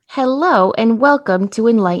Hello, and welcome to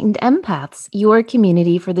Enlightened Empaths, your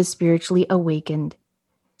community for the spiritually awakened.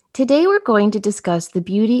 Today, we're going to discuss the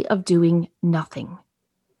beauty of doing nothing.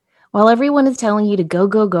 While everyone is telling you to go,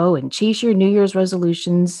 go, go and chase your New Year's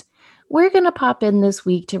resolutions, we're going to pop in this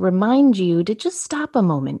week to remind you to just stop a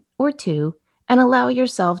moment or two and allow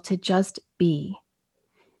yourself to just be.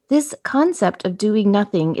 This concept of doing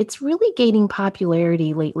nothing, it's really gaining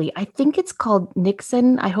popularity lately. I think it's called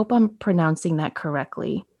Nixon. I hope I'm pronouncing that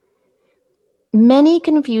correctly. Many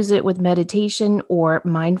confuse it with meditation or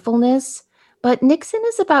mindfulness, but Nixon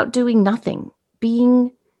is about doing nothing,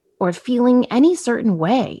 being or feeling any certain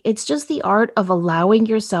way. It's just the art of allowing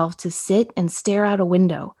yourself to sit and stare out a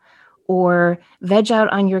window or veg out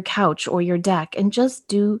on your couch or your deck and just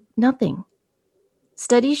do nothing.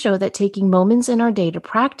 Studies show that taking moments in our day to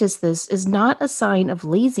practice this is not a sign of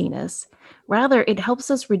laziness. Rather, it helps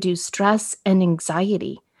us reduce stress and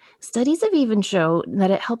anxiety. Studies have even shown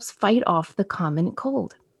that it helps fight off the common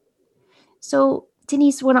cold. So,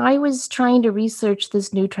 Denise, when I was trying to research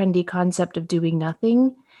this new trendy concept of doing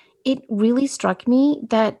nothing, it really struck me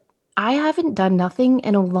that I haven't done nothing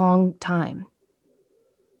in a long time.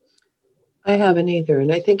 I haven't either.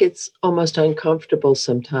 And I think it's almost uncomfortable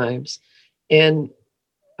sometimes. And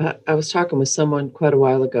I was talking with someone quite a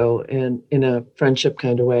while ago and in a friendship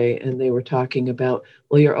kind of way. And they were talking about,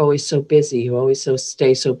 well, you're always so busy. You always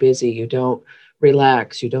stay so busy. You don't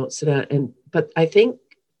relax. You don't sit down. But I think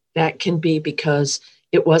that can be because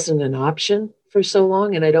it wasn't an option for so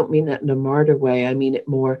long. And I don't mean that in a martyr way. I mean it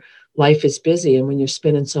more life is busy. And when you're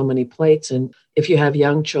spinning so many plates, and if you have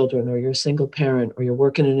young children or you're a single parent or you're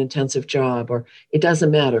working an intensive job, or it doesn't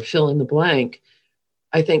matter, fill in the blank.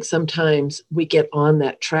 I think sometimes we get on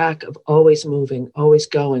that track of always moving, always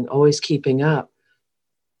going, always keeping up,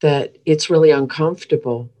 that it's really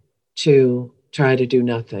uncomfortable to try to do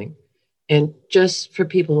nothing. And just for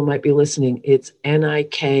people who might be listening, it's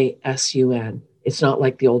Niksun. It's not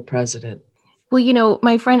like the old president. Well,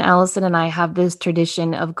 my friend Allison and I have this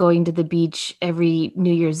tradition of going to the beach every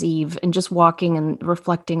New Year's Eve and just walking and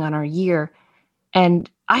reflecting on our year.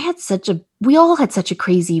 And we all had such a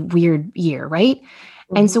crazy, weird year, right?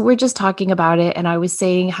 And Mhm. so we're just talking about it. And I was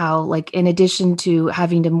saying how, like, in addition to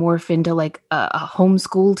having to morph into like a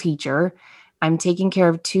homeschool teacher, I'm taking care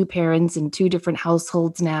of two parents in two different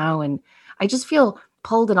households now. And I just feel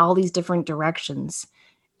pulled in all these different directions.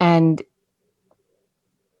 And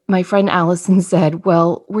my friend Allison said,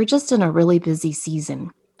 well, we're just in a really busy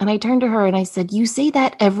season. And I turned to her and I said, you say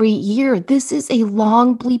that every year. This is a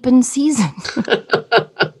long bleeping season.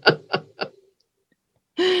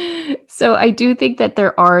 So I do think that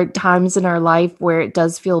there are times in our life where it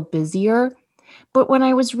does feel busier. But when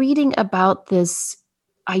I was reading about this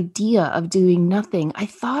idea of doing nothing, I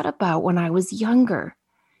thought about when I was younger.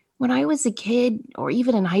 When I was a kid, or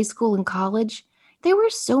even in high school and college, there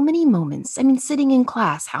were so many moments. I mean, sitting in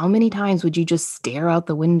class, how many times would you just stare out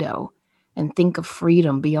the window and think of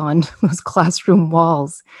freedom beyond those classroom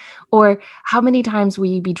walls? Or how many times will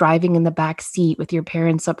you be driving in the back seat with your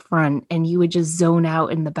parents up front and you would just zone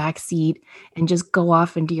out in the back seat and just go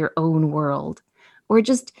off into your own world? Or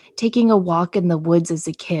just taking a walk in the woods as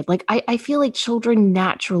a kid. Like, I feel like children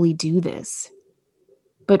naturally do this.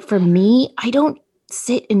 But for me, I don't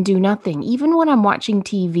sit and do nothing. Even when I'm watching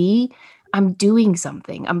TV, I'm doing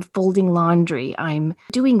something. I'm folding laundry. I'm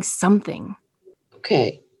doing something.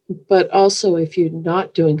 Okay. But also, if you're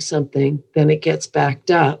not doing something, then it gets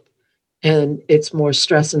backed up and it's more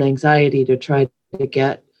stress and anxiety to try to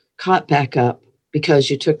get caught back up because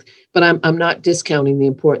you took. But I'm not discounting the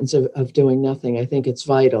importance of doing nothing. I think it's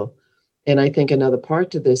vital. And I think another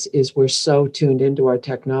part to this is we're so tuned into our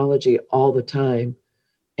technology all the time.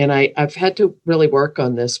 And I've had to really work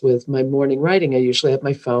on this with my morning writing. I usually have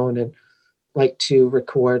my phone and like to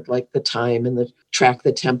record like the time and the track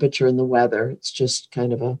the temperature and the weather. It's just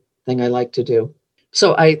kind of a thing I like to do.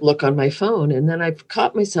 So I look on my phone, and then I've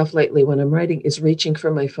caught myself lately when I'm writing is reaching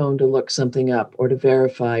for my phone to look something up or to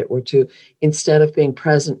verify or to, instead of being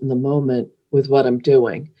present in the moment with what I'm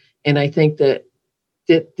doing. And I think that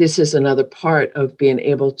this is another part of being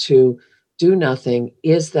able to do nothing,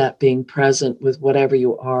 is that being present with whatever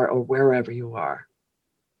you are or wherever you are.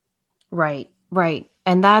 Right, right.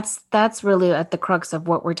 And that's really at the crux of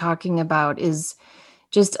what we're talking about is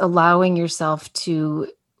just allowing yourself to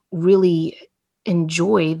really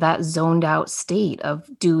enjoy that zoned out state of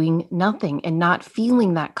doing nothing and not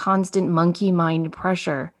feeling that constant monkey mind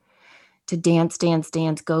pressure to dance, dance,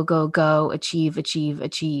 dance, go, go, go, achieve, achieve,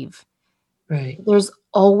 achieve. Right. There's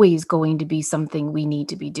always going to be something we need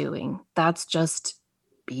to be doing. That's just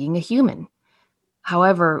being a human.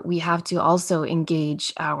 However, we have to also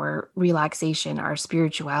engage our relaxation, our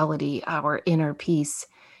spirituality, our inner peace.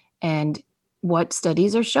 And what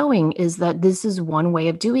studies are showing is that this is one way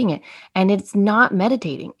of doing it. And it's not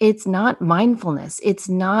meditating, it's not mindfulness, it's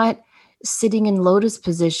not sitting in lotus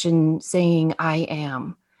position saying, I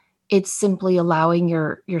am. It's simply allowing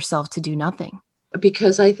yourself to do nothing.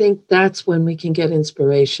 Because I think that's when we can get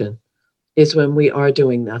inspiration, is when we are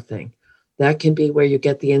doing nothing. That can be where you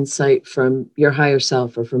get the insight from your higher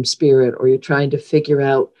self or from spirit, or you're trying to figure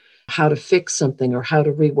out how to fix something or how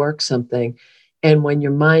to rework something. And when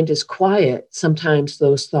your mind is quiet, sometimes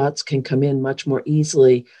those thoughts can come in much more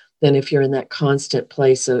easily than if you're in that constant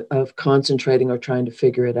place of concentrating or trying to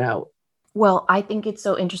figure it out. Well, I think it's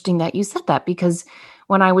so interesting that you said that because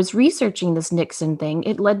when I was researching this Nixon thing,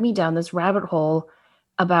 it led me down this rabbit hole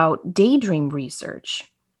about daydream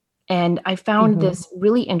research. And I found Mm-hmm. this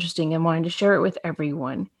really interesting and wanted to share it with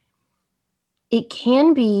everyone. It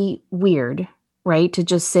can be weird, right, to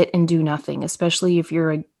just sit and do nothing, especially if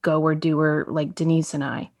you're a goer doer like Denise and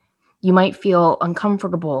I. You might feel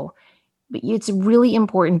uncomfortable, but it's really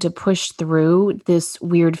important to push through this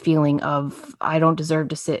weird feeling of, I don't deserve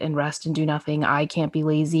to sit and rest and do nothing. I can't be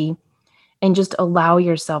lazy. And just allow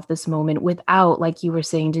yourself this moment without, like you were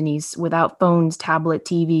saying, Denise, without phones, tablet,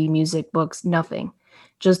 TV, music, books, nothing.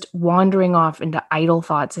 Just wandering off into idle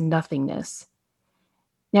thoughts and nothingness.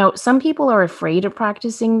 Now, some people are afraid of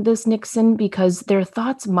practicing this Nixon because their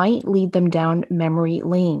thoughts might lead them down memory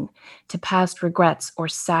lane to past regrets or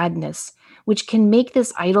sadness, which can make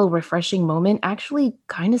this idle, refreshing moment actually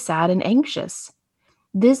kind of sad and anxious.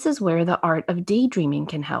 This is where the art of daydreaming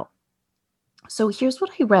can help. So here's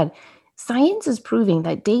what I read. Science is proving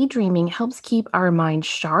that daydreaming helps keep our mind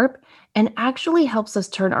sharp and actually helps us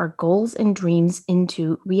turn our goals and dreams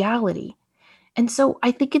into reality. And so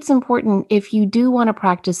I think it's important if you do want to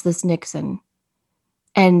practice this Nixon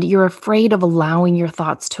and you're afraid of allowing your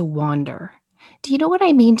thoughts to wander. Do you know what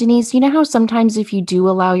I mean, Denise? You know how sometimes if you do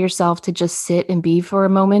allow yourself to just sit and be for a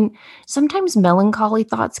moment, sometimes melancholy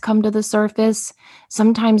thoughts come to the surface.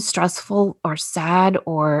 Sometimes stressful or sad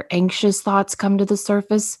or anxious thoughts come to the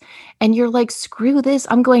surface. And you're like, screw this,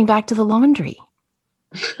 I'm going back to the laundry.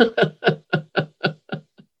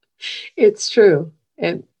 It's true.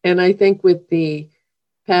 And I think with the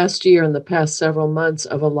past year and the past several months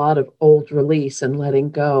of a lot of old release and letting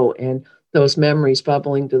go and those memories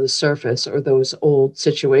bubbling to the surface or those old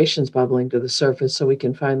situations bubbling to the surface so we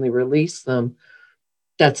can finally release them,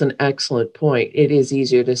 that's an excellent point. It is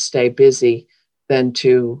easier to stay busy than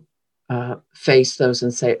to face those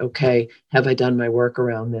and say, okay, have I done my work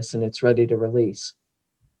around this and it's ready to release?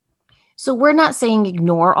 So we're not saying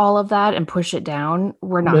ignore all of that and push it down.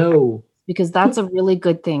 We're not. No. Because that's a really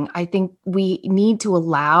good thing. I think we need to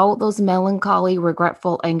allow those melancholy,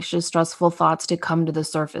 regretful, anxious, stressful thoughts to come to the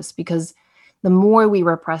surface because the more we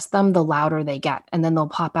repress them, the louder they get. And then they'll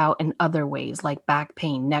pop out in other ways like back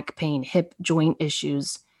pain, neck pain, hip joint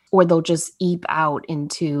issues, or they'll just eep out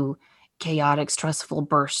into chaotic, stressful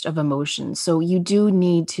burst of emotions. So you do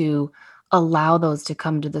need to allow those to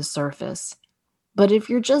come to the surface. But if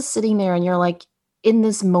you're just sitting there and you're like, in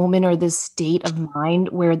this moment or this state of mind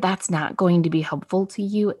where that's not going to be helpful to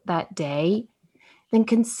you that day, then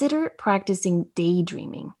consider practicing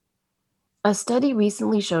daydreaming. A study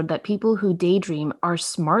recently showed that people who daydream are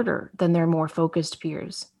smarter than their more focused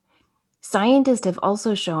peers. Scientists have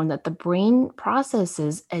also shown that the brain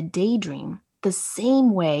processes a daydream the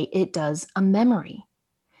same way it does a memory.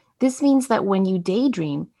 This means that when you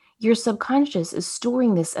daydream, your subconscious is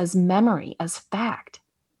storing this as memory, as fact.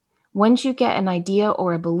 Once you get an idea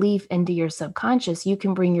or a belief into your subconscious, you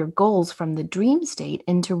can bring your goals from the dream state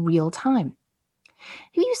into real time.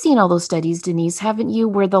 Have you seen all those studies, Denise? Haven't you,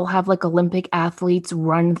 where they'll have like Olympic athletes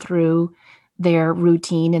run through their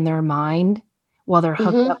routine in their mind while they're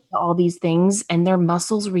hooked Mm-hmm. up to all these things and their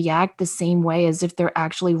muscles react the same way as if they're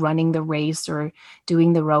actually running the race or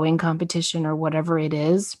doing the rowing competition or whatever it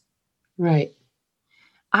is? Right.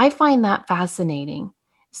 I find that fascinating.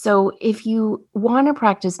 So, if you want to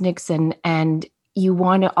practice Nixon and you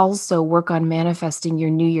want to also work on manifesting your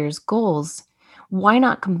New Year's goals, why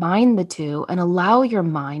not combine the two and allow your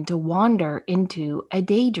mind to wander into a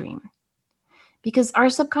daydream? Because our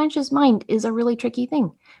subconscious mind is a really tricky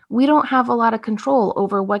thing. We don't have a lot of control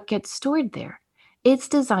over what gets stored there. It's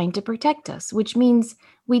designed to protect us, which means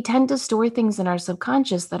we tend to store things in our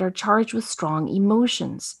subconscious that are charged with strong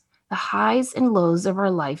emotions. The highs and lows of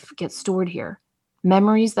our life get stored here.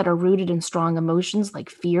 Memories that are rooted in strong emotions like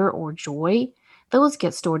fear or joy, those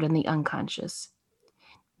get stored in the unconscious.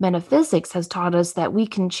 Metaphysics has taught us that we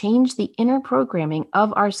can change the inner programming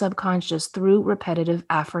of our subconscious through repetitive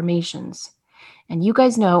affirmations. And you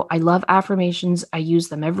guys know I love affirmations. I use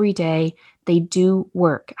them every day. They do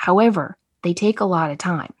work. However, they take a lot of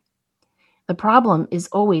time. The problem is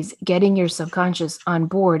always getting your subconscious on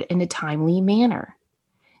board in a timely manner.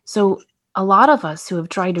 So, a lot of us who have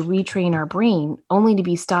tried to retrain our brain only to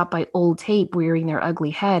be stopped by old tape rearing their ugly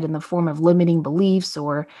head in the form of limiting beliefs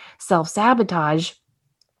or self sabotage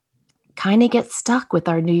kind of get stuck with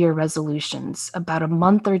our New Year resolutions about a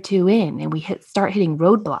month or two in, and we start hitting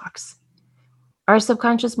roadblocks. Our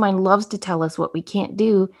subconscious mind loves to tell us what we can't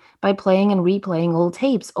do by playing and replaying old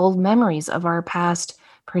tapes, old memories of our past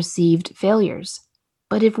perceived failures.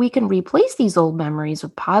 But if we can replace these old memories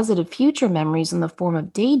with positive future memories in the form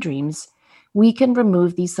of daydreams, we can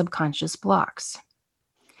remove these subconscious blocks.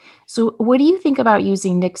 So, what do you think about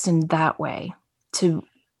using Nixon that way to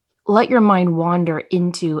let your mind wander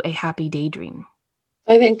into a happy daydream?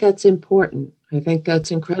 I think that's important. I think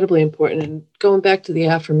that's incredibly important. And going back to the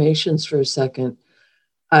affirmations for a second,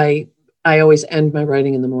 I I always end my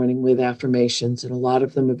writing in the morning with affirmations, and a lot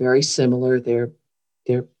of them are very similar. They're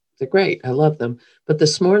they're great. I love them. But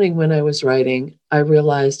this morning when I was writing, I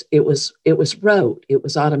realized it was rote. It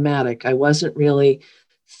was automatic. I wasn't really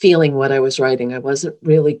feeling what I was writing. I wasn't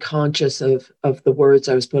really conscious of the words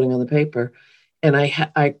I was putting on the paper, and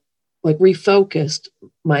I like refocused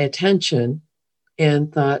my attention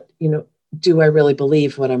and thought, do I really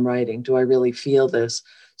believe what I'm writing? Do I really feel this?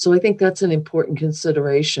 So I think that's an important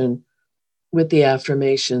consideration with the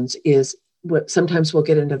affirmations is what sometimes we'll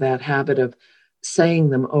get into that habit of saying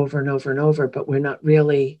them over and over and over, but we're not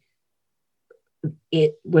really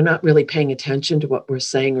paying attention to what we're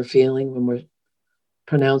saying or feeling when we're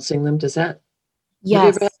pronouncing them. Have you ever had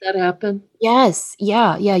Yes. that happen? Yes.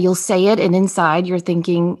 Yeah. Yeah. You'll say it, and inside you're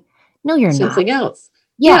thinking, no, you're not. Something else.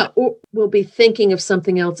 Yeah. Yeah, or we'll be thinking of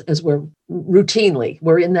something else as we're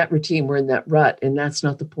in that routine, we're in that rut, and that's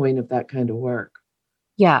not the point of that kind of work.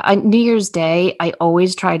 Yeah. On New Year's Day, I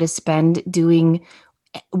always try to spend doing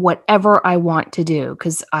whatever I want to do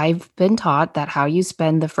because I've been taught that how you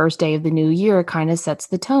spend the first day of the new year kind of sets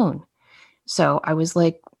the tone. So I was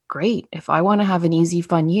like, great. If I want to have an easy,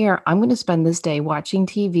 fun year, I'm going to spend this day watching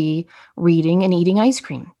TV, reading, and eating ice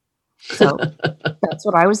cream. So that's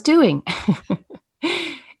what I was doing.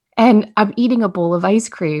 And I'm eating a bowl of ice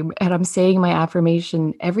cream and I'm saying my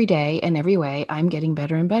affirmation every day and every way, I'm getting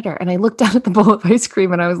better and better. And I looked down at the bowl of ice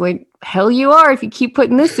cream and I was like, hell you are if you keep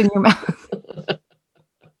putting this in your mouth.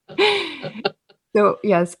 So,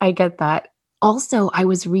 yes, I get that. Also, I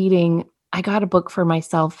got a book for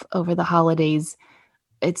myself over the holidays.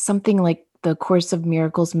 It's something like The Course of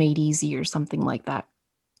Miracles Made Easy or something like that.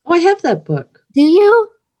 Oh, I have that book. Do you?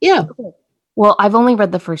 Yeah. Well, I've only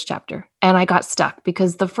read the first chapter and I got stuck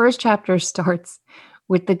because the first chapter starts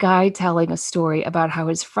with the guy telling a story about how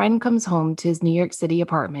his friend comes home to his New York City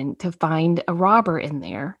apartment to find a robber in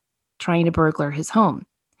there trying to burglar his home.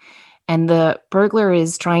 And the burglar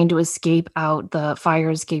is trying to escape out the fire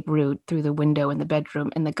escape route through the window in the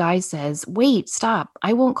bedroom. And the guy says, wait, stop.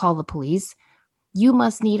 I won't call the police. You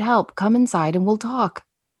must need help. Come inside and we'll talk.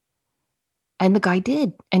 And the guy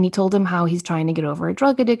did. And he told him how he's trying to get over a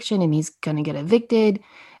drug addiction and he's going to get evicted.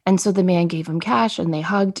 And so the man gave him cash and they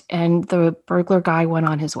hugged, and the burglar guy went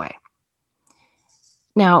on his way.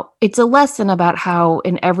 Now, it's a lesson about how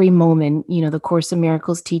in every moment, the Course in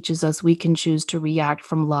Miracles teaches us we can choose to react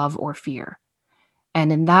from love or fear.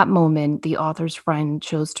 And in that moment, the author's friend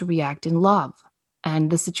chose to react in love,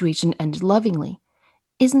 and the situation ended lovingly.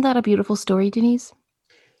 Isn't that a beautiful story, Denise?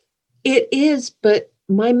 It is, but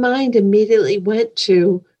my mind immediately went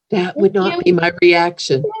to that would not be my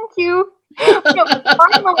reaction. Thank you. No,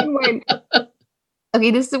 my mind went.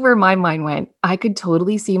 Okay, this is where my mind went. I could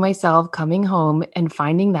totally see myself coming home and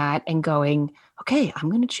finding that and going, okay, I'm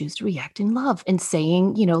going to choose to react in love and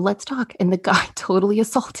saying, let's talk. And the guy totally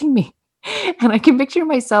assaulting me. And I can picture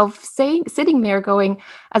myself sitting there going,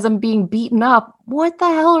 as I'm being beaten up, what the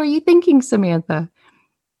hell are you thinking, Samantha?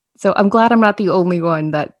 So I'm glad I'm not the only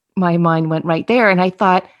one that my mind went right there. And I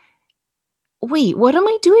thought, wait, what am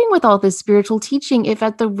I doing with all this spiritual teaching if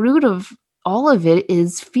at the root of all of it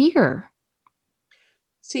is fear?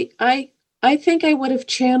 See, I think I would have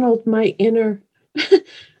channeled my inner.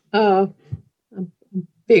 I'm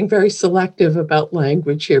being very selective about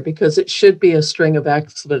language here because it should be a string of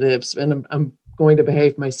expletives, and I'm going to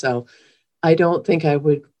behave myself. I don't think I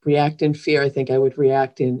would react in fear. I think I would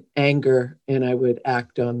react in anger, and I would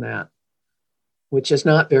act on that, which is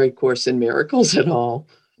not very Course in Miracles at all.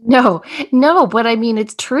 No, but I mean,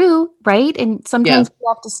 it's true, right? And sometimes we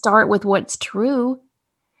have to start with what's true.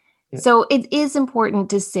 Yeah. So it is important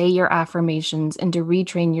to say your affirmations and to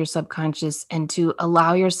retrain your subconscious and to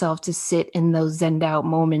allow yourself to sit in those zenned out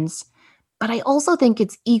moments But I also think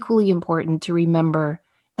it's equally important to remember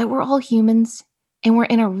that we're all humans and we're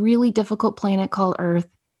in a really difficult planet called Earth,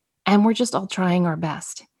 and we're just all trying our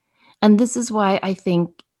best. And this is why I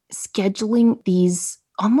think scheduling these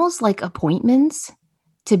almost like appointments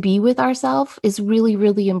to be with ourselves is really,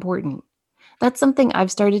 really important. That's something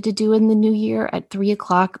I've started to do in the new year. At 3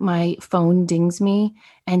 o'clock, my phone dings me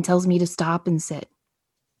and tells me to stop and sit.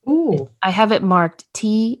 Ooh. I have it marked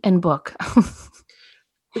tea and book.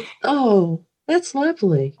 Oh, that's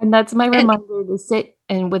lovely. And that's my And reminder to sit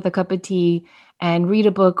and with a cup of tea and read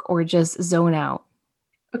a book or just zone out.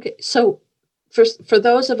 okay, so for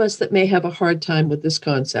those of us that may have a hard time with this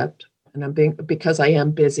concept, and I'm being because I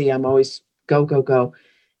am busy, I'm always go, go, go,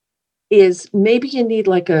 is maybe you need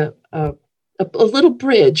like a little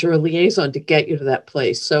bridge or a liaison to get you to that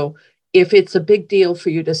place. So if it's a big deal for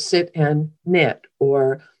you to sit and knit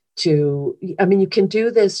or to, I mean, you can do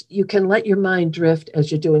this, you can let your mind drift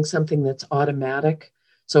as you're doing something that's automatic.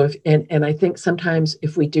 So if, and I think sometimes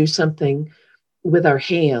if we do something with our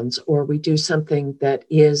hands or we do something that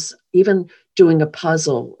is even doing a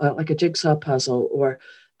puzzle, like a jigsaw puzzle or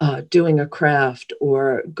doing a craft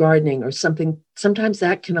or gardening or something, sometimes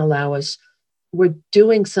that can allow us, we're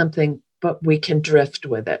doing something, but we can drift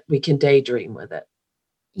with it. We can daydream with it.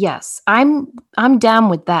 Yes, I'm down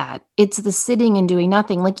with that. It's the sitting and doing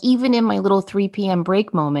nothing. Like even in my little 3 p.m.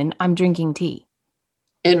 break moment, I'm drinking tea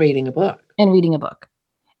And reading a book. and reading a book.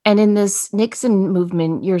 And in this Nixon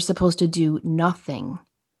movement, you're supposed to do nothing.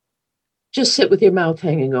 Just sit with your mouth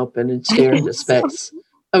hanging open and stare into space.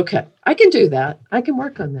 Okay, I can do that. I can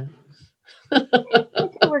work on that.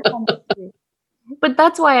 But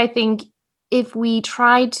that's why I think if we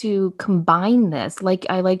try to combine this, like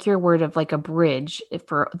I like your word of like a bridge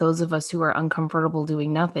for those of us who are uncomfortable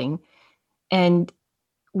doing nothing, and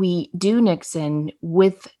we do Nixon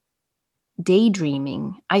with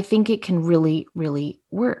daydreaming, I think it can really, really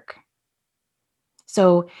work.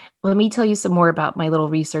 So let me tell you some more about my little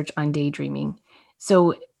research on daydreaming.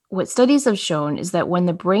 So what studies have shown is that when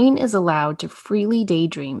the brain is allowed to freely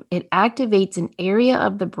daydream, it activates an area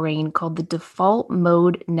of the brain called the default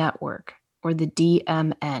mode network, or the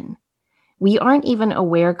DMN. We aren't even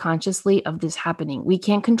aware consciously of this happening. We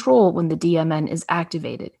can't control when the DMN is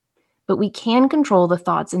activated, but we can control the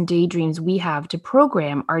thoughts and daydreams we have to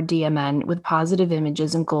program our DMN with positive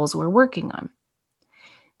images and goals we're working on.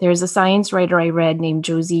 There's a science writer I read named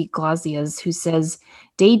Josie Glazias who says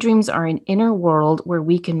daydreams are an inner world where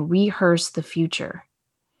we can rehearse the future.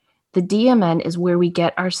 The DMN is where we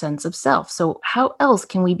get our sense of self. So, how else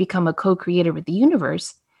can we become a co creator with the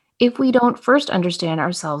universe if we don't first understand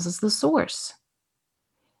ourselves as the source?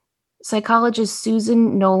 Psychologist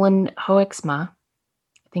Susan Nolan Hoeksma,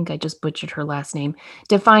 I think I just butchered her last name,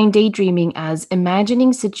 defined daydreaming as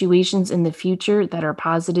imagining situations in the future that are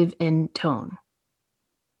positive in tone.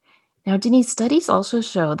 Now, Denise, studies also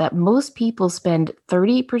show that most people spend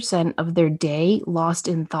 30% of their day lost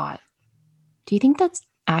in thought. Do you think that's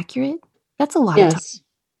accurate? That's a lot of time.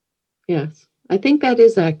 Yes. I think that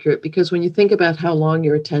is accurate because when you think about how long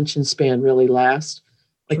your attention span really lasts,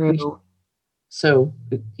 True. So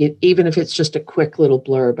even if it's just a quick little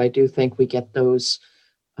blurb, I do think we get those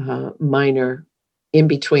minor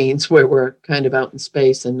in-betweens where we're kind of out in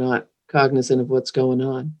space and not cognizant of what's going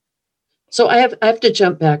on. So I have to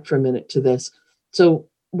jump back for a minute to this. So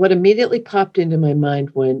what immediately popped into my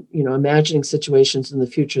mind when, imagining situations in the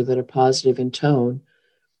future that are positive in tone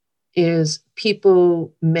is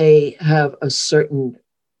people may have a certain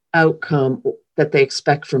outcome that they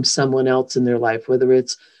expect from someone else in their life, whether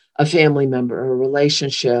it's a family member, a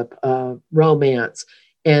relationship, romance.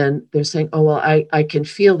 And they're saying, oh, well, I can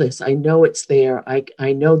feel this. I know it's there.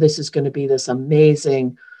 I know this is going to be this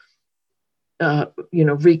amazing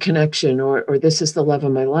reconnection, or this is the love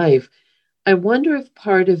of my life. I wonder if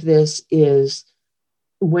part of this is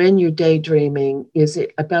when you're daydreaming, is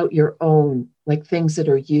it about your own, like things that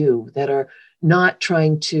are you, that are not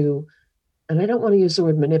trying to, and I don't want to use the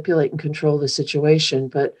word manipulate and control the situation,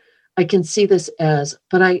 but I can see this as,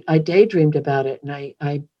 but I daydreamed about it and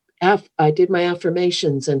I did my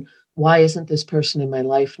affirmations and why isn't this person in my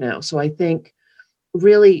life now? So I think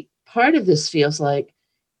really part of this feels like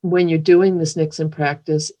when you're doing this Nixon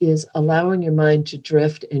practice is allowing your mind to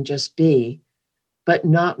drift and just be, but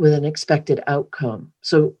not with an expected outcome.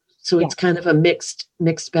 So it's kind of a mixed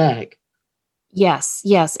bag.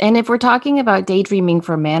 Yes. And if we're talking about daydreaming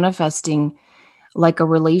for manifesting like a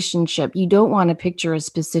relationship, you don't want to picture a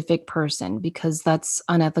specific person because that's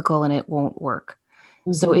unethical and it won't work.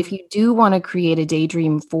 Mm-hmm. So if you do want to create a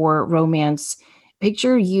daydream for romance,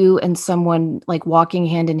 picture you and someone like walking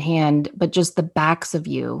hand in hand, but just the backs of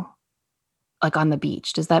you like on the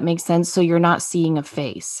beach. Does that make sense? So you're not seeing a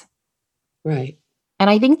face. Right. And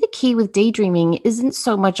I think the key with daydreaming isn't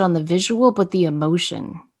so much on the visual, but the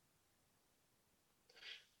emotion.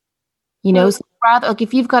 Well, So rather, like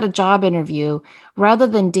if you've got a job interview, rather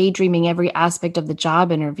than daydreaming every aspect of the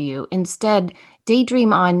job interview, instead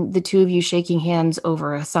daydream on the two of you shaking hands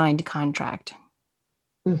over a signed contract.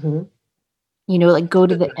 mm-hmm. Like go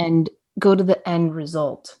to the end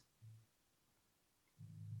result.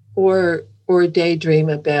 Or daydream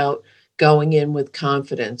about going in with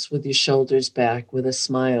confidence, with your shoulders back, with a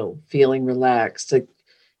smile, feeling relaxed, like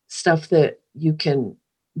stuff that you can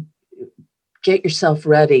get yourself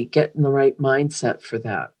ready, get in the right mindset for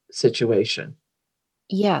that situation.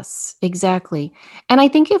 Yes, exactly. And I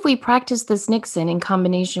think if we practice this Nixon in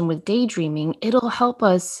combination with daydreaming, it'll help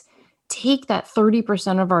us take that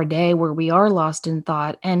 30% of our day where we are lost in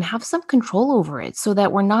thought and have some control over it so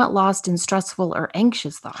that we're not lost in stressful or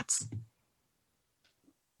anxious thoughts.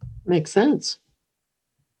 Makes sense.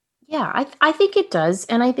 Yeah, I think it does.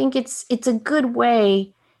 And I think it's a good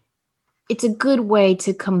way. It's a good way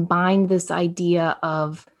to combine this idea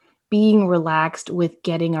of being relaxed with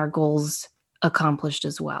getting our goals accomplished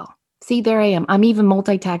as well. See, there I am. I'm even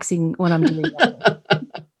multitasking when I'm doing that.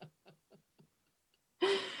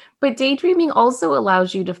 But daydreaming also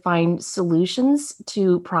allows you to find solutions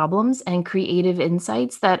to problems and creative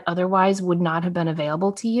insights that otherwise would not have been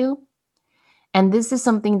available to you. And this is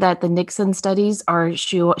something that the Nixon studies are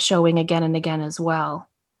showing again and again as well.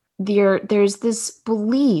 There's this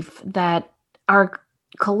belief that our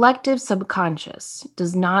collective subconscious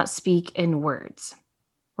does not speak in words,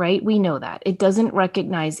 right? We know that. It doesn't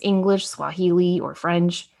recognize English, Swahili, or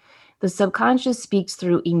French. The subconscious speaks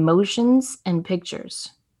through emotions and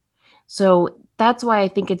pictures. So that's why I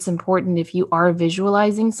think it's important if you are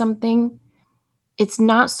visualizing something, it's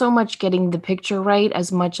not so much getting the picture right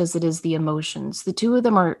as much as it is the emotions. The two of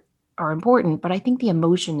them are important, but I think the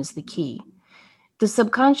emotion is the key. The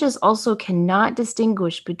subconscious also cannot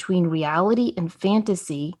distinguish between reality and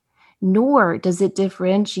fantasy, nor does it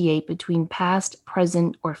differentiate between past,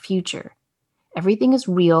 present, or future. Everything is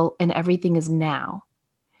real and everything is now.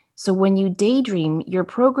 So when you daydream, you're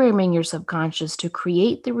programming your subconscious to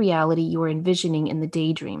create the reality you're envisioning in the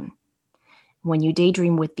daydream. When you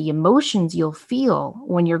daydream with the emotions you'll feel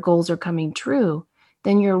when your goals are coming true,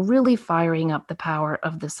 then you're really firing up the power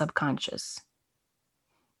of the subconscious.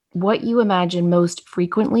 What you imagine most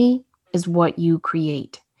frequently is what you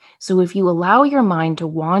create. So if you allow your mind to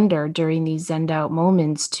wander during these zenned out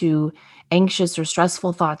moments to anxious or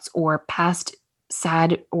stressful thoughts or past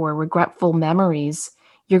sad or regretful memories,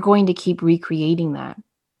 you're going to keep recreating that.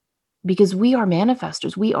 Because we are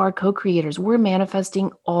manifestors, we are co-creators, we're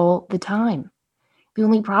manifesting all the time. The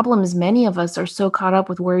only problem is many of us are so caught up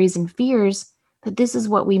with worries and fears that this is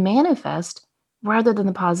what we manifest rather than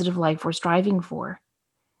the positive life we're striving for.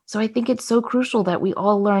 So I think it's so crucial that we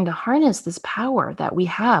all learn to harness this power that we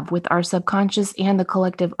have with our subconscious and the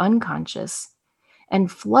collective unconscious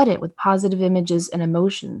and flood it with positive images and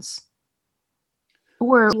emotions.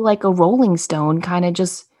 Or like a rolling stone, kind of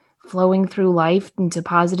just flowing through life into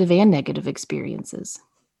positive and negative experiences.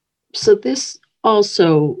 So this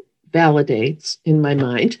also validates in my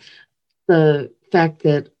mind the fact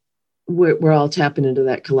that we're all tapping into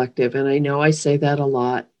that collective. And I know I say that a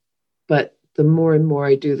lot, but the more and more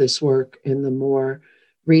I do this work and the more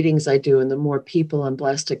readings I do and the more people I'm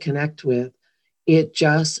blessed to connect with, it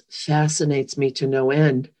just fascinates me to no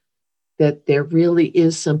end that there really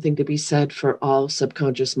is something to be said for all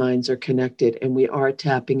subconscious minds are connected and we are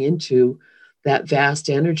tapping into that vast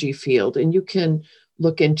energy field. And you can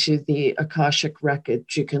look into the Akashic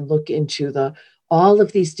records, you can look into the all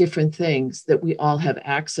of these different things that we all have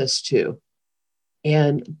access to.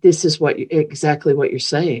 And this is exactly what you're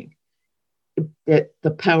saying, that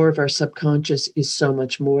the power of our subconscious is so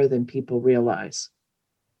much more than people realize.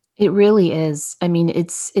 It really is. I mean,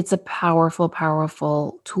 it's a powerful,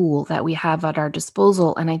 powerful tool that we have at our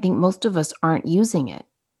disposal. And I think most of us aren't using it.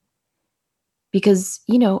 Because,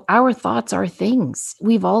 our thoughts are things.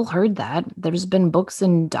 We've all heard that. There's been books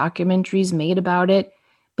and documentaries made about it,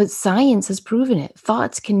 but science has proven it.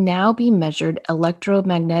 Thoughts can now be measured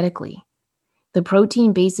electromagnetically. The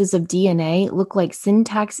protein bases of DNA look like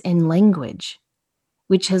syntax and language,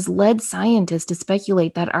 which has led scientists to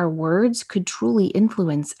speculate that our words could truly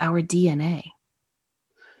influence our DNA.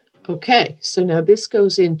 Okay, so now this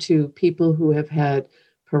goes into people who have had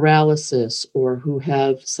paralysis or who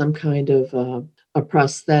have some kind of a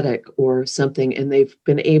prosthetic or something, and they've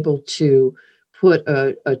been able to put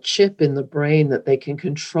a chip in the brain that they can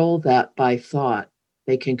control that by thought.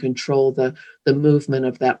 They can control the movement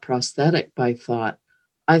of that prosthetic by thought.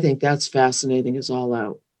 I think that's fascinating as all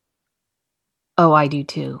out. Oh, I do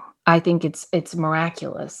too. I think it's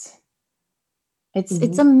miraculous. It's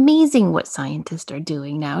Hmm. amazing what scientists are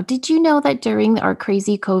doing now. Did you know that during our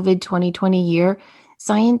crazy COVID 2020 year,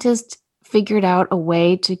 scientists figured out a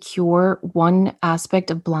way to cure one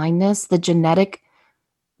aspect of blindness, the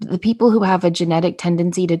people who have a genetic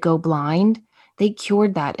tendency to go blind, they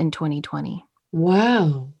cured that in 2020.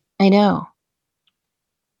 Wow. I know.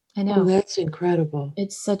 I Oh, know. that's incredible.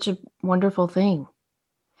 It's such a wonderful thing.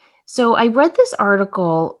 So I read this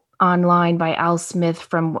article online by Al Smith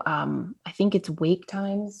from I think it's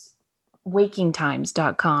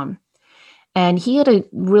wakingtimes.com. And he had a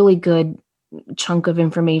really good chunk of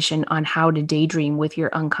information on how to daydream with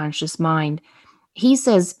your unconscious mind. He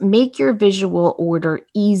says, make your visual order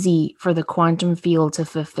easy for the quantum field to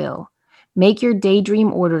fulfill. Make your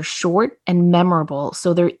daydream orders short and memorable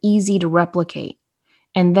so they're easy to replicate.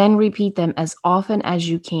 And then repeat them as often as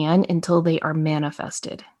you can until they are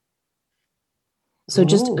manifested. So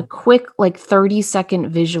just a Oh, quick, like 30-second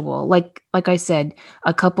visual, like I said,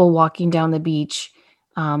 a couple walking down the beach,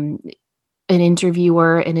 um, an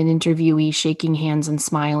interviewer and an interviewee shaking hands and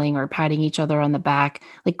smiling or patting each other on the back,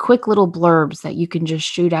 like quick little blurbs that you can just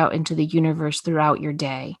shoot out into the universe throughout your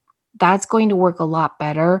day. That's going to work a lot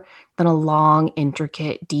better than a long,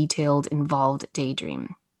 intricate, detailed, involved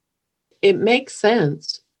daydream. it makes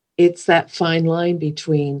sense. It's that fine line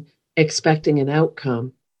between expecting an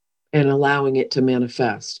outcome and allowing it to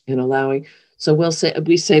manifest and allowing. So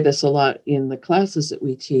we say this a lot in the classes that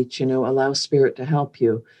we teach, allow spirit to help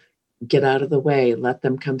you, get out of the way, let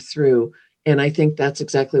them come through. And I think that's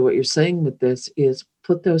exactly what you're saying with this is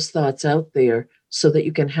put those thoughts out there so that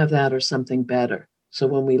you can have that or something better. So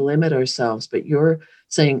when we limit ourselves, but you're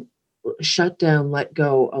saying shut down, let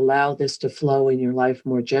go, allow this to flow in your life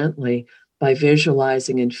more gently by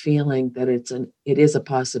visualizing and feeling that it is a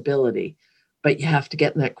possibility. But you have to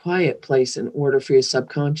get in that quiet place in order for your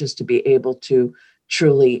subconscious to be able to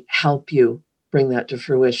truly help you bring that to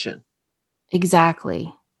fruition.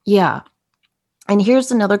 Exactly. Yeah. And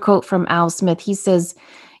here's another quote from Al Smith. He says,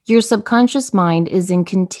 your subconscious mind is in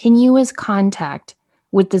continuous contact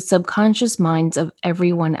with the subconscious minds of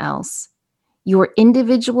everyone else. Your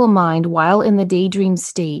individual mind, while in the daydream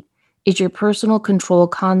state, is your personal control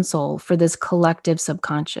console for this collective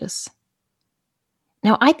subconscious.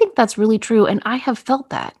 Now, I think that's really true, and I have felt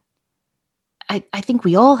that. I think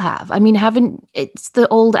we all have. I mean, it's the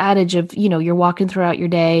old adage of, you're walking throughout your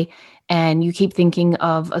day and you keep thinking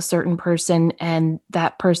of a certain person and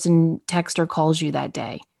that person texts or calls you that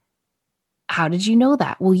day. How did you know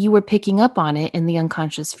that? Well, you were picking up on it in the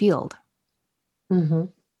unconscious field. Mm-hmm.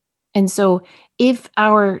 And so if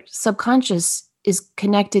our subconscious is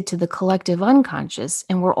connected to the collective unconscious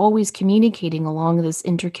and we're always communicating along this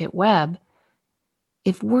intricate web,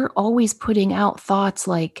 if we're always putting out thoughts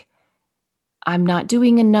like, I'm not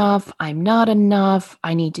doing enough, I'm not enough,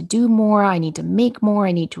 I need to do more, I need to make more,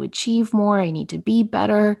 I need to achieve more, I need to be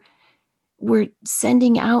better, we're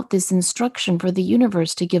sending out this instruction for the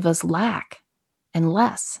universe to give us lack and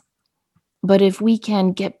less. But if we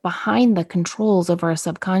can get behind the controls of our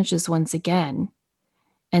subconscious once again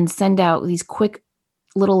and send out these quick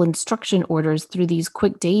little instruction orders through these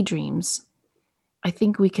quick daydreams, I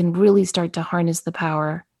think we can really start to harness the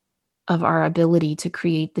power of our ability to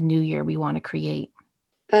create the new year we want to create.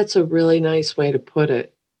 That's a really nice way to put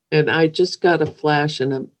it. And I just got a flash,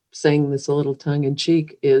 and I'm saying this a little tongue in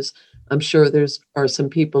cheek, is I'm sure are some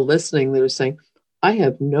people listening that are saying, I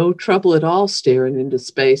have no trouble at all staring into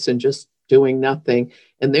space and just doing nothing.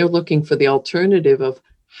 And they're looking for the alternative of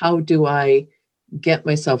how do I get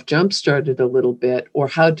myself jump started a little bit, or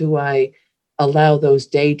how do I allow those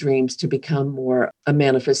daydreams to become more a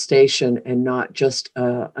manifestation and not just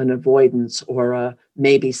an avoidance or a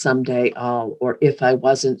maybe someday I'll, or if I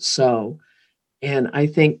wasn't so. And I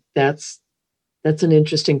think that's an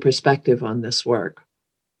interesting perspective on this work.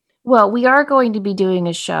 Well, we are going to be doing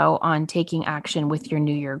a show on taking action with your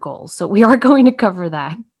New Year goals. So we are going to cover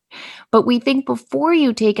that. But we think before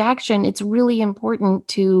you take action, it's really important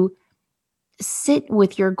to sit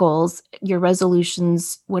with your goals, your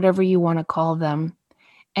resolutions, whatever you want to call them,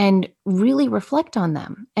 and really reflect on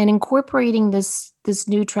them. And incorporating this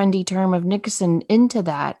new trendy term of Nixon into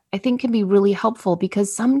that, I think can be really helpful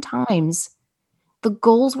because sometimes the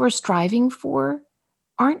goals we're striving for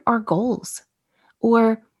aren't our goals,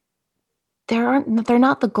 or they're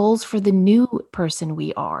not the goals for the new person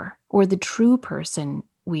we are or the true person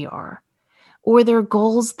we are, or they're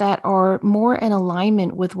goals that are more in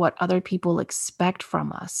alignment with what other people expect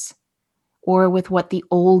from us or with what the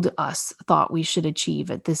old us thought we should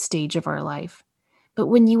achieve at this stage of our life. But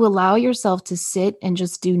when you allow yourself to sit and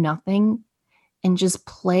just do nothing and just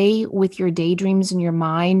play with your daydreams in your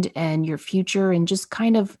mind and your future and just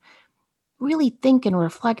kind of really think and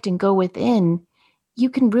reflect and go within, you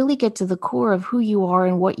can really get to the core of who you are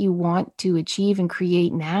and what you want to achieve and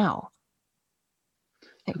create now.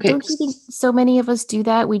 Okay. Don't you think so many of us do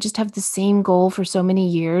that? We just have the same goal for so many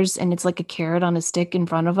years and it's like a carrot on a stick in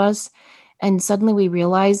front of us. And suddenly we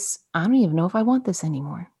realize, I don't even know if I want this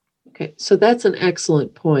anymore. Okay, so that's an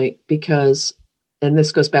excellent point because, and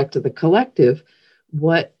this goes back to the collective,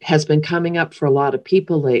 what has been coming up for a lot of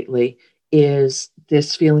people lately is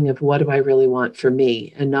this feeling of what do I really want for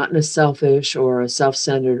me? And not in a selfish or a self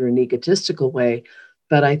centered or an egotistical way,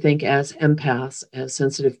 but I think as empaths, as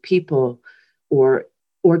sensitive people, or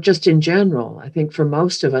or just in general, I think for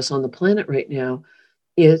most of us on the planet right now,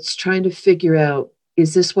 it's trying to figure out,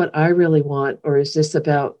 is this what I really want? Or is this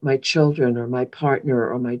about my children or my partner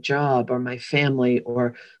or my job or my family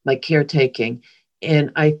or my caretaking?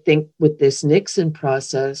 And I think with this Nixon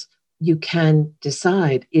process, you can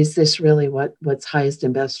decide, is this really what's highest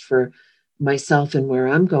and best for myself and where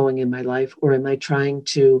I'm going in my life? Or am I trying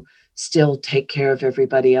to still take care of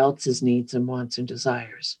everybody else's needs and wants and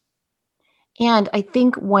desires? And I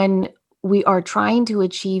think when we are trying to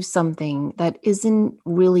achieve something that isn't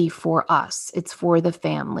really for us, it's for the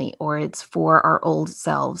family or it's for our old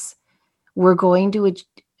selves, we're going to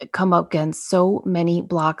come up against so many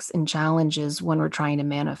blocks and challenges when we're trying to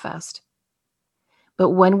manifest.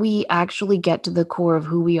 But when we actually get to the core of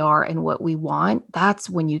who we are and what we want, that's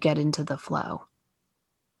when you get into the flow.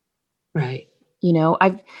 Right. You know,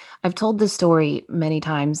 I've told this story many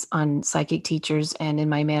times on psychic teachers and in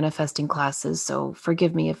my manifesting classes, so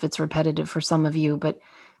forgive me if it's repetitive for some of you, but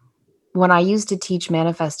when I used to teach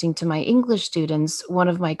manifesting to my English students, one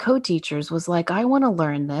of my co-teachers was like, "I want to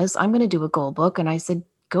learn this. I'm going to do a goal book." And I said,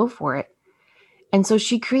 "Go for it." And so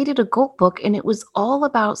she created a goal book and it was all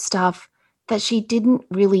about stuff that she didn't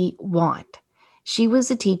really want. She was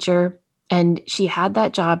a teacher and she had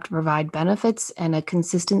that job to provide benefits and a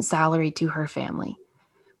consistent salary to her family.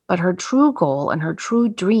 But her true goal and her true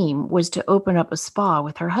dream was to open up a spa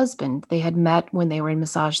with her husband. They had met when they were in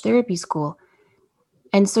massage therapy school.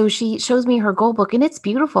 And so she shows me her goal book, and it's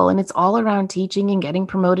beautiful. And it's all around teaching and getting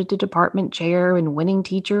promoted to department chair and winning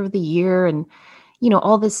teacher of the year and,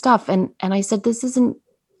 all this stuff. And I said, this isn't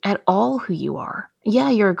at all who you are. Yeah,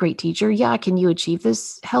 you're a great teacher. Yeah, can you achieve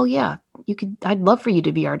this? Hell yeah. You could, I'd love for you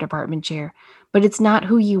to be our department chair, but it's not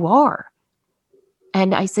who you are.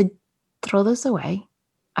 And I said, throw this away.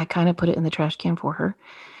 I kind of put it in the trash can for her.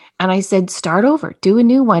 And I said, start over, do a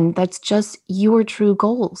new one that's just your true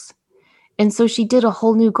goals. And so she did a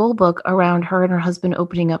whole new goal book around her and her husband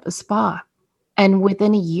opening up a spa. And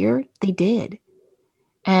within a year, they did.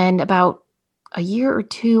 And about a year or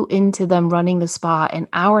two into them running the spa in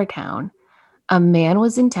our town, a man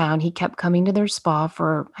was in town. He kept coming to their spa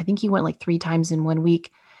for, I think he went like 3 times in 1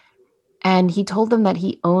 week. And he told them that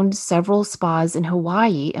he owned several spas in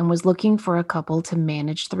Hawaii and was looking for a couple to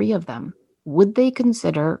manage 3 of them. Would they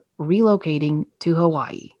consider relocating to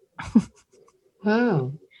Hawaii?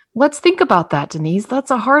 Wow. Let's think about that, Denise.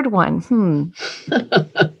 That's a hard one.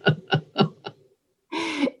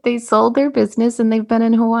 They sold their business and they've been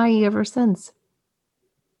in Hawaii ever since.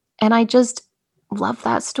 And I just love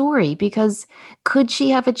that story because could she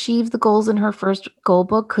have achieved the goals in her first goal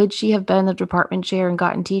book? Could she have been the department chair and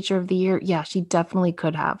gotten teacher of the year? Yeah, she definitely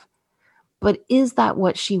could have. But is that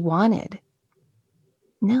what she wanted?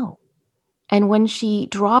 No. And when she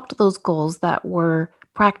dropped those goals that were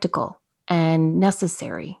practical and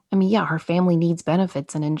necessary, I mean, yeah, her family needs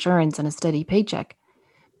benefits and insurance and a steady paycheck.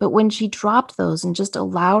 But when she dropped those and just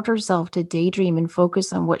allowed herself to daydream and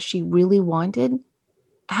focus on what she really wanted,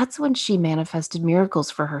 that's when she manifested miracles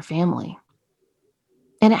for her family.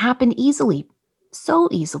 And it happened easily, so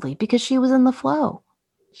easily, because she was in the flow.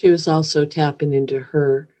 She was also tapping into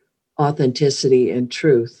her authenticity and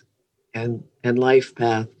truth and life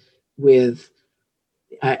path with,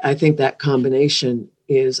 I think that combination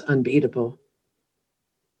is unbeatable.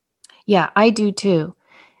 Yeah, I do too.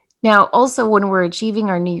 Now, also, when we're achieving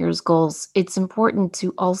our New Year's goals, it's important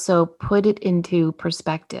to also put it into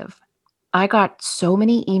perspective. I got so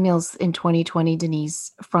many emails in 2020,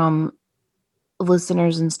 Denise, from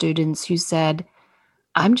listeners and students who said,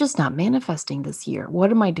 I'm just not manifesting this year.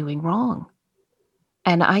 What am I doing wrong?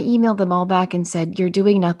 And I emailed them all back and said, you're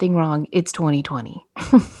doing nothing wrong. It's 2020.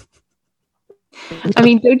 I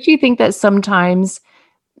mean, don't you think that sometimes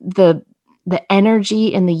the energy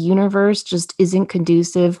in the universe just isn't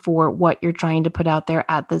conducive for what you're trying to put out there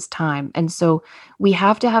at this time? And so we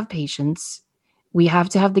have to have patience. We have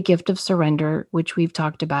to have the gift of surrender, which we've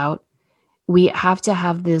talked about. We have to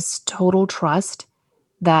have this total trust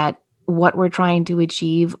that what we're trying to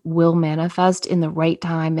achieve will manifest in the right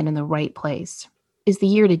time and in the right place. Is the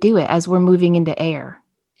year to do it as we're moving into air.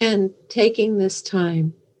 And taking this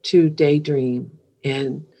time to daydream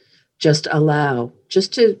and just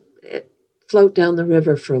to float down the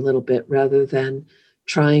river for a little bit rather than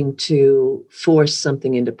trying to force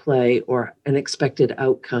something into play or an expected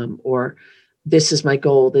outcome or this is my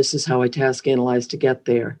goal, this is how I task analyze to get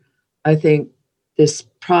there. I think this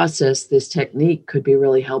process, this technique could be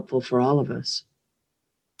really helpful for all of us.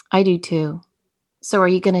 I do too. So are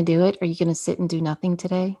you going to do it? Are you going to sit and do nothing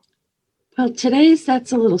today? Well,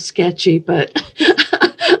 that's a little sketchy, but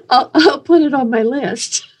I'll put it on my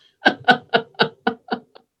list.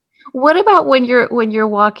 What about when you're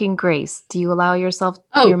walking, Grace? Do you allow yourself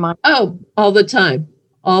your mind? Oh, all the time.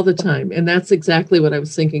 And that's exactly what I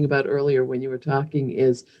was thinking about earlier when you were talking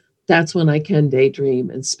is that's when I can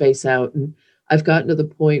daydream and space out. And I've gotten to the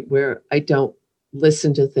point where I don't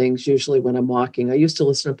listen to things usually when I'm walking. I used to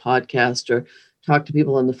listen to podcasts or talk to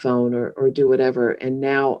people on the phone or do whatever. And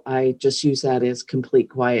now I just use that as complete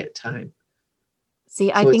quiet time. See,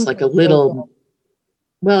 so I think it's like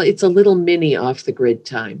it's a little mini off the grid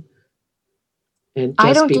time. And just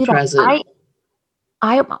I don't be present.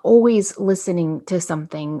 I'm always listening to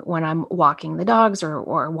something when I'm walking the dogs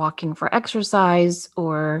or walking for exercise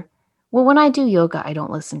when I do yoga, I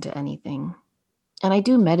don't listen to anything. And I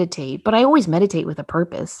do meditate, but I always meditate with a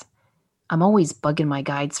purpose. I'm always bugging my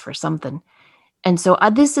guides for something. And so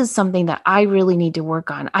this is something that I really need to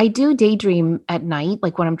work on. I do daydream at night,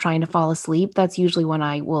 like when I'm trying to fall asleep. That's usually when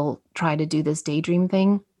I will try to do this daydream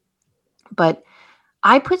thing. But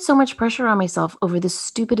I put so much pressure on myself over the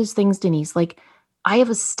stupidest things, Denise. Like I have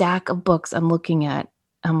a stack of books I'm looking at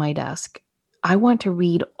on my desk. I want to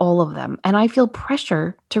read all of them and I feel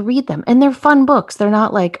pressure to read them. And they're fun books. They're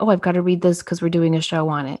not like, oh, I've got to read this because we're doing a show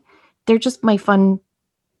on it. They're just my fun,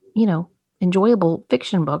 enjoyable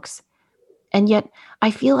fiction books. And yet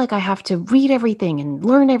I feel like I have to read everything and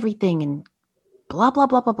learn everything and blah, blah,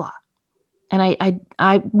 blah, blah, blah. And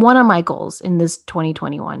I one of my goals in this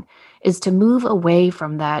 2021 is to move away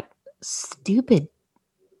from that stupid.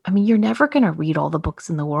 I mean, you're never going to read all the books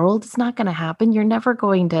in the world. It's not going to happen. You're never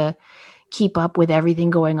going to keep up with everything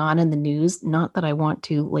going on in the news. Not that I want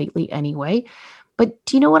to lately anyway. But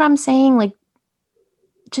do you know what I'm saying? Like,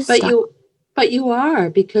 just But you are,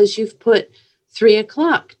 because you've put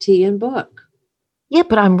 3:00 tea and book. Yeah,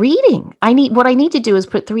 but I'm reading. What I need to do is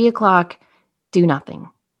put 3:00, do nothing.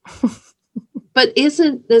 But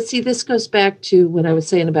this goes back to what I was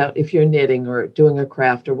saying about if you're knitting or doing a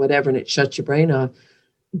craft or whatever, and it shuts your brain off.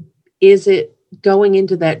 Is it going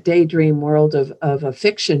into that daydream world of a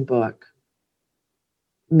fiction book?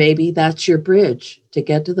 Maybe that's your bridge to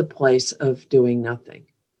get to the place of doing nothing.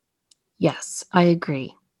 Yes, I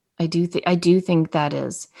agree. I do think that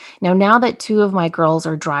is. Now that two of my girls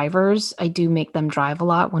are drivers, I do make them drive a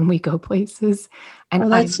lot when we go places.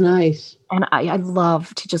 And that's nice. And I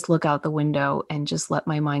love to just look out the window and just let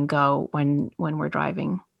my mind go when we're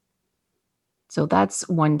driving. So that's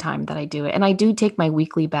one time that I do it. And I do take my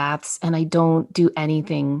weekly baths, and I don't do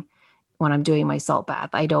anything when I'm doing my salt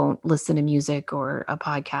bath. I don't listen to music or a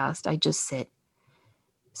podcast. I just sit.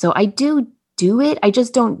 So I do it. I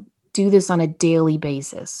just don't do this on a daily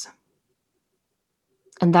basis.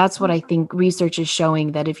 And that's what I think research is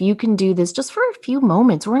showing, that if you can do this just for a few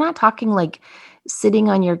moments, we're not talking like sitting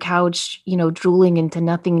on your couch, drooling into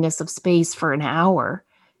nothingness of space for an hour.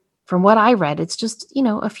 From what I read, it's just,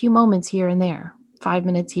 a few moments here and there, 5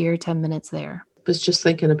 minutes here, 10 minutes there. I was just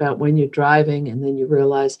thinking about when you're driving and then you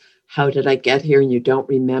realize, how did I get here? And you don't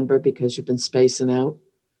remember because you've been spacing out.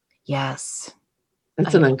 Yes.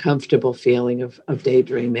 That's an uncomfortable feeling of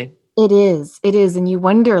daydreaming. It is. And you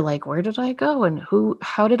wonder, like, where did I go? And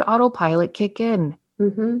how did autopilot kick in?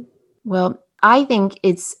 Mm-hmm. Well, I think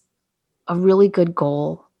it's a really good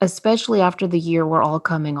goal, especially after the year we're all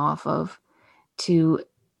coming off of, to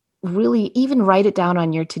really even write it down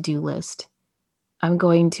on your to-do list. I'm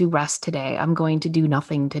going to rest today. I'm going to do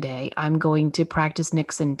nothing today. I'm going to practice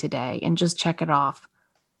Nixon today, and just check it off,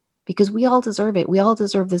 because we all deserve it. We all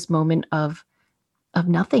deserve this moment of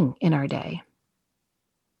nothing in our day.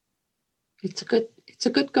 It's a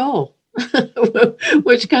good goal,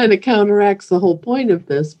 which kind of counteracts the whole point of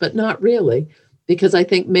this, but not really, because I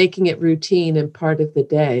think making it routine and part of the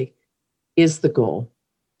day is the goal,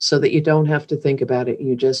 so that you don't have to think about it.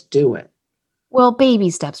 You just do it. Well, baby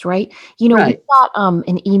steps, right? Right. We got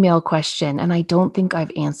an email question, and I don't think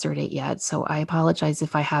I've answered it yet, so I apologize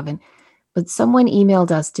if I haven't. But someone emailed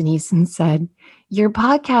us, Denise, and said, your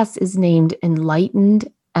podcast is named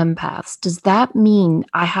Enlightened empaths. Does that mean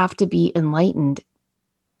I have to be enlightened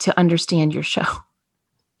to understand your show?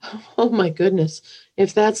 Oh my goodness.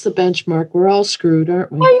 If that's the benchmark, we're all screwed,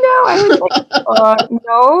 aren't we? I know. I was like,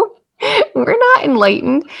 no, we're not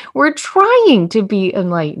enlightened. We're trying to be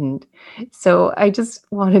enlightened. So I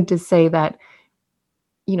just wanted to say that,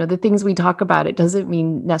 the things we talk about, it doesn't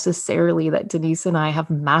mean necessarily that Denise and I have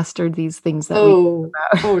mastered these things that we talk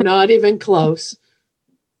about. Oh, not even close.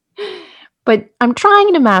 But I'm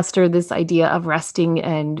trying to master this idea of resting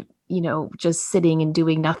and, just sitting and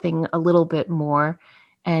doing nothing a little bit more.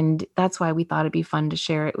 And that's why we thought it'd be fun to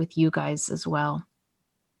share it with you guys as well.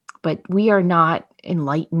 But we are not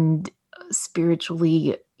enlightened,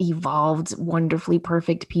 spiritually evolved, wonderfully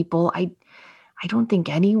perfect people. I don't think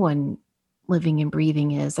anyone living and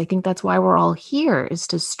breathing is. I think that's why we're all here, is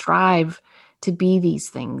to strive to be these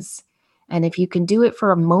things. And if you can do it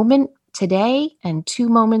for a moment today and 2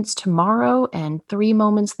 moments tomorrow and 3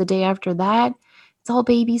 moments the day after that, it's all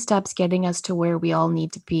baby steps getting us to where we all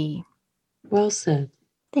need to be. Well said.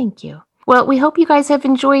 Thank you. Well, we hope you guys have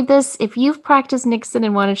enjoyed this. If you've practiced Nixon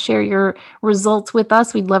and want to share your results with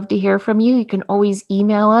us, we'd love to hear from you. You can always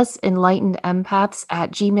email us,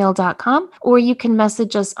 enlightenedempaths@gmail.com, or you can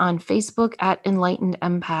message us on Facebook at Enlightened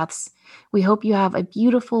Empaths. We hope you have a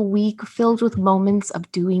beautiful week filled with moments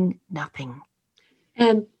of doing nothing.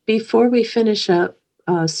 And before we finish up,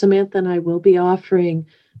 Samantha and I will be offering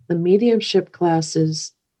the mediumship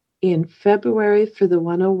classes in February for the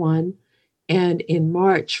 101 and in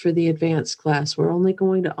March for the advanced class. We're only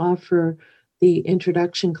going to offer the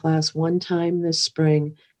introduction class one time this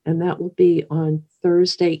spring, and that will be on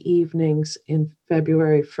Thursday evenings in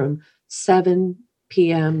February from 7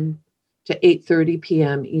 p.m. to 8:30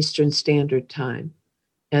 p.m. Eastern Standard Time.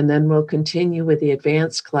 And then we'll continue with the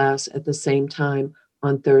advanced class at the same time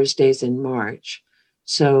on Thursdays in March.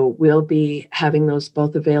 So we'll be having those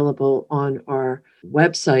both available on our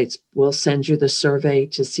websites. We'll send you the survey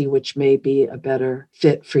to see which may be a better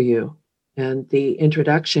fit for you. And the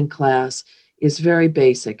introduction class is very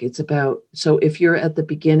basic. It's about, so if you're at the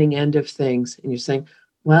beginning end of things and you're saying,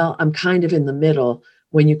 well, I'm kind of in the middle,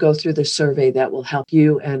 when you go through the survey, that will help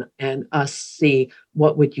you and us see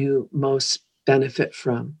what would you most benefit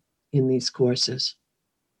from in these courses.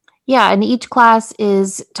 Yeah, and each class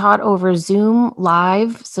is taught over Zoom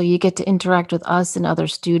live, so you get to interact with us and other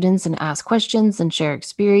students and ask questions and share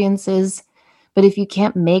experiences. But if you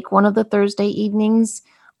can't make one of the Thursday evenings,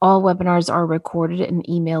 all webinars are recorded and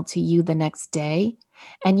emailed to you the next day.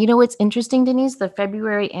 And you know what's interesting, Denise? The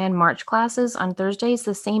February and March classes on Thursdays,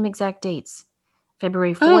 the same exact dates.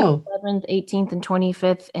 February 4th, 11th, 18th, and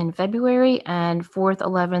 25th in February, and 4th,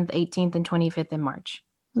 11th, 18th, and 25th in March.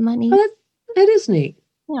 Isn't that neat? Well, that is neat.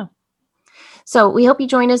 Yeah. So we hope you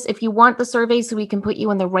join us. If you want the survey so we can put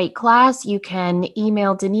you in the right class, you can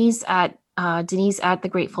email Denise at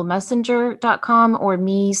thegratefulmessenger.com or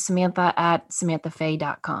me, Samantha, at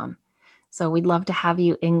samanthafay.com. So we'd love to have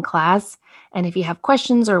you in class. And if you have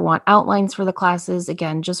questions or want outlines for the classes,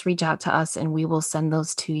 again, just reach out to us and we will send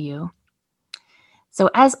those to you. So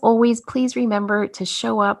as always, please remember to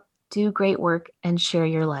show up, do great work, and share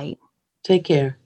your light. Take care.